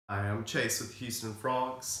Hi, I'm Chase with Houston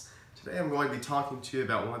Frogs. Today I'm going to be talking to you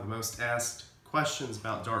about one of the most asked questions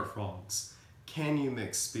about dart frogs. Can you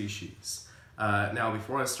mix species? Now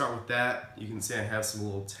before I start with that, you can see I have some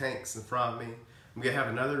little tanks in front of me. I'm going to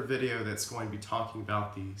have another video that's going to be talking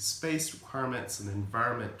about the space requirements and the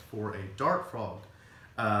environment for a dart frog.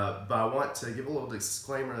 But I want to give a little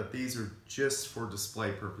disclaimer that these are just for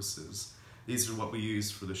display purposes. These are what we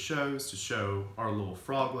use for the shows to show our little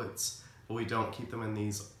froglets. But we don't keep them in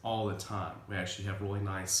these all the time. We actually have really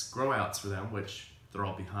nice grow outs for them, which they're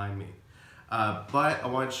all behind me. But I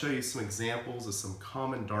want to show you some examples of some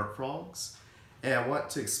common dart frogs. And I want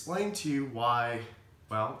to explain to you why,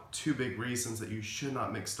 well, two big reasons that you should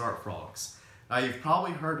not mix dart frogs. Now you've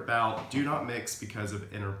probably heard about do not mix because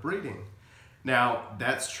of interbreeding. Now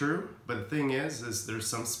that's true, but the thing is there's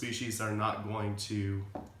some species that are not going to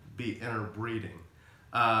be interbreeding.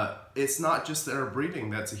 It's not just the interbreeding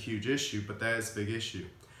that's a huge issue, but that is a big issue.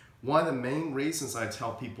 One of the main reasons I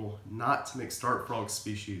tell people not to mix dart frog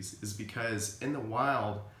species is because in the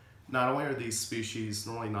wild, not only are these species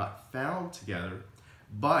normally not found together,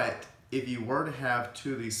 but if you were to have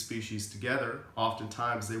two of these species together,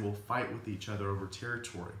 oftentimes they will fight with each other over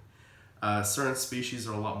territory. Certain species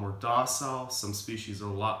are a lot more docile, some species are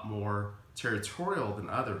a lot more territorial than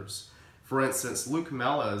others. For instance,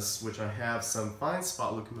 leucomelas, which I have some fine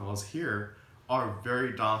spot leucomelas here, are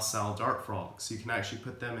very docile dart frogs. You can actually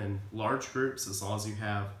put them in large groups as long as you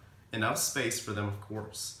have enough space for them, of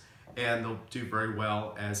course, and they'll do very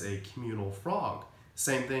well as a communal frog.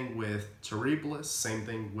 Same thing with Terribilis, same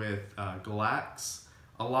thing with Galax.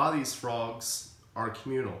 A lot of these frogs are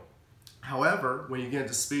communal. However, when you get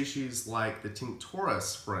into species like the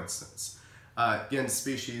Tinctorus, for instance, again,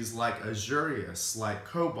 species like Azurius, like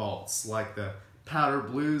Cobalts, like the powder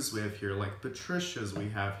blues we have here, like Patricias we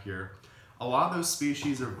have here, a lot of those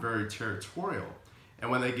species are very territorial.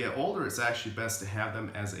 And when they get older, it's actually best to have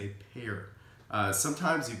them as a pair.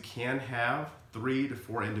 Sometimes you can have 3 to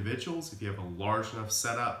 4 individuals if you have a large enough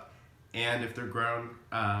setup, and if they're grown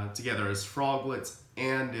together as froglets,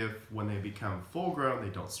 and if when they become full grown,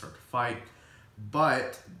 they don't start to fight.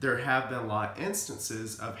 But there have been a lot of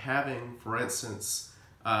instances of having, for instance,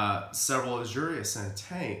 several Azurius in a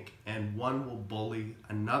tank, and one will bully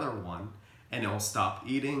another one, and it'll stop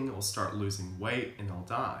eating, it'll start losing weight, and it'll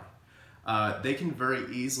die. They can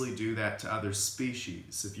very easily do that to other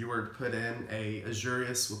species. If you were to put in a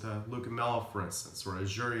Azurius with a Leucomela, for instance, or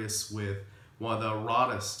Azurius with one of the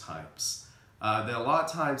Auratus types, then a lot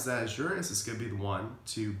of times that Azurius is going to be the one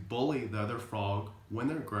to bully the other frog when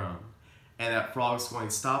they're grown. And that frog's going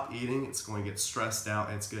to stop eating, it's going to get stressed out,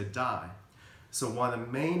 and it's going to die. So one of the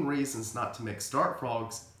main reasons not to mix dart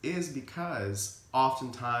frogs is because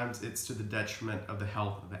oftentimes it's to the detriment of the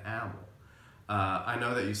health of the animal. I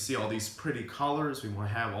know that you see all these pretty colors, we want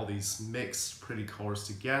to have all these mixed pretty colors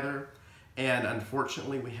together, and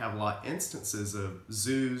unfortunately we have a lot of instances of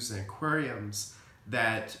zoos and aquariums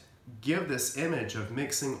that give this image of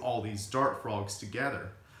mixing all these dart frogs together.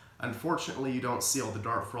 Unfortunately, you don't see all the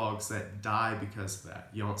dart frogs that die because of that.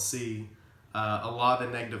 You don't see a lot of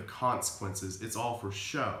the negative consequences. It's all for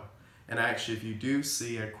show. And actually, if you do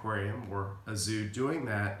see an aquarium or a zoo doing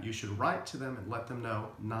that, you should write to them and let them know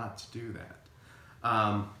not to do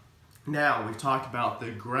that. Now, we've talked about the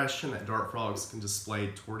aggression that dart frogs can display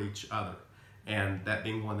toward each other, and that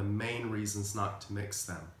being one of the main reasons not to mix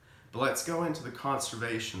them. But let's go into the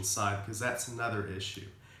conservation side, because that's another issue.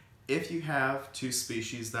 If you have two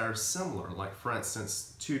species that are similar, like for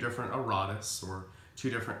instance, 2 different Auratus or 2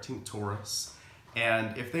 different Tinctorus,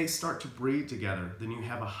 and if they start to breed together, then you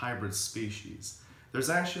have a hybrid species. There's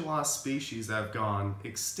actually a lot of species that have gone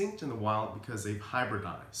extinct in the wild because they've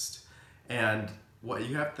hybridized. And what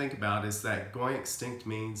you have to think about is that going extinct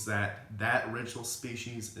means that that original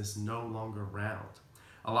species is no longer around.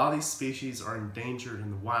 A lot of these species are endangered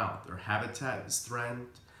in the wild. Their habitat is threatened.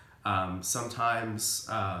 Sometimes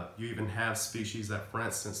you even have species that, for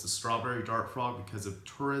instance, the strawberry dart frog, because of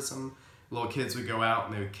tourism, little kids would go out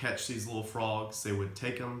and they would catch these little frogs. They would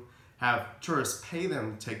take them, have tourists pay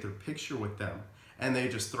them to take their picture with them, and they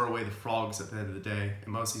just throw away the frogs at the end of the day,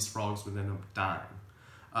 and most of these frogs would end up dying.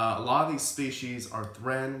 A lot of these species are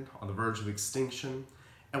threatened, on the verge of extinction,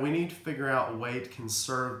 and we need to figure out a way to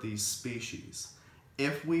conserve these species.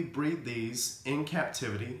 If we breed these in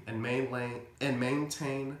captivity and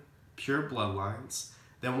maintain pure bloodlines,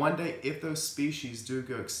 then one day if those species do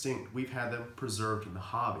go extinct, we've had them preserved in the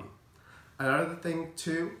hobby. Another thing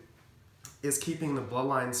too is keeping the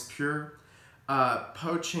bloodlines pure.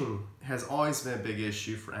 Poaching has always been a big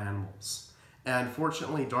issue for animals. And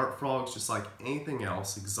unfortunately, dart frogs, just like anything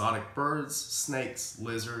else, exotic birds, snakes,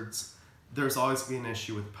 lizards, there's always going to be an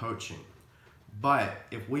issue with poaching. But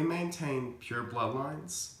if we maintain pure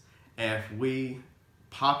bloodlines, and if we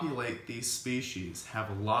populate these species, have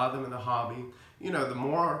a lot of them in the hobby, the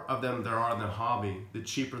more of them there are in the hobby, the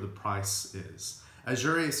cheaper the price is.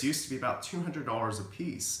 Azurias used to be about $200 a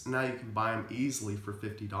piece. Now you can buy them easily for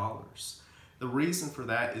 $50. The reason for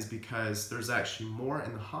that is because there's actually more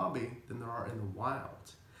in the hobby than there are in the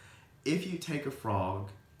wild. If you take a frog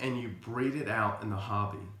and you breed it out in the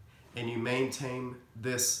hobby, and you maintain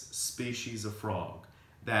this species of frog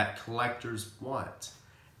that collectors want,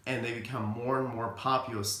 and they become more and more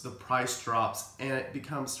populous, the price drops, and it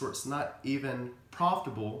becomes so it's not even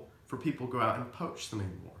profitable for people to go out and poach them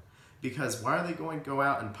anymore. Because why are they going to go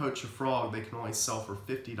out and poach a frog they can only sell for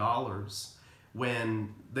 $50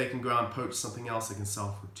 when they can go out and poach something else they can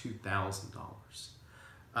sell for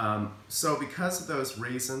 $2,000? So because of those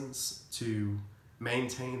reasons, to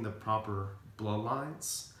maintain the proper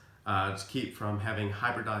bloodlines, to keep from having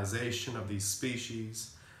hybridization of these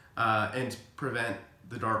species, and to prevent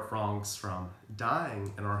the dart frogs from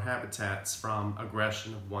dying in our habitats from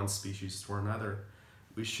aggression of one species to another,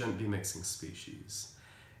 we shouldn't be mixing species.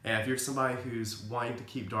 And if you're somebody who's wanting to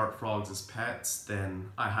keep dart frogs as pets, then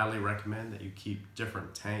I highly recommend that you keep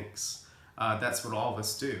different tanks. That's what all of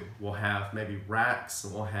us do. We'll have maybe racks,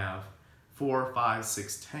 and we'll have 4, 5,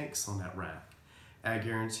 6 tanks on that rack. And I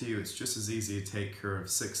guarantee you it's just as easy to take care of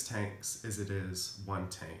 6 tanks as it is 1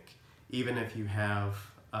 tank. Even if you have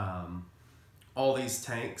all these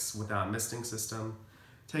tanks without a misting system,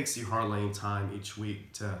 it takes you hardly any time each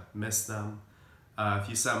week to mist them. If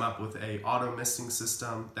you set them up with a auto misting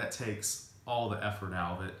system, that takes all the effort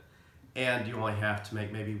out of it. And you only have to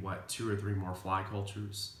make maybe, 2 or 3 more fly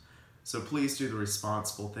cultures. So please do the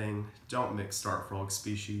responsible thing. Don't mix dart frog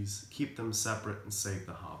species. Keep them separate and save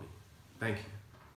the hobby. Thank you.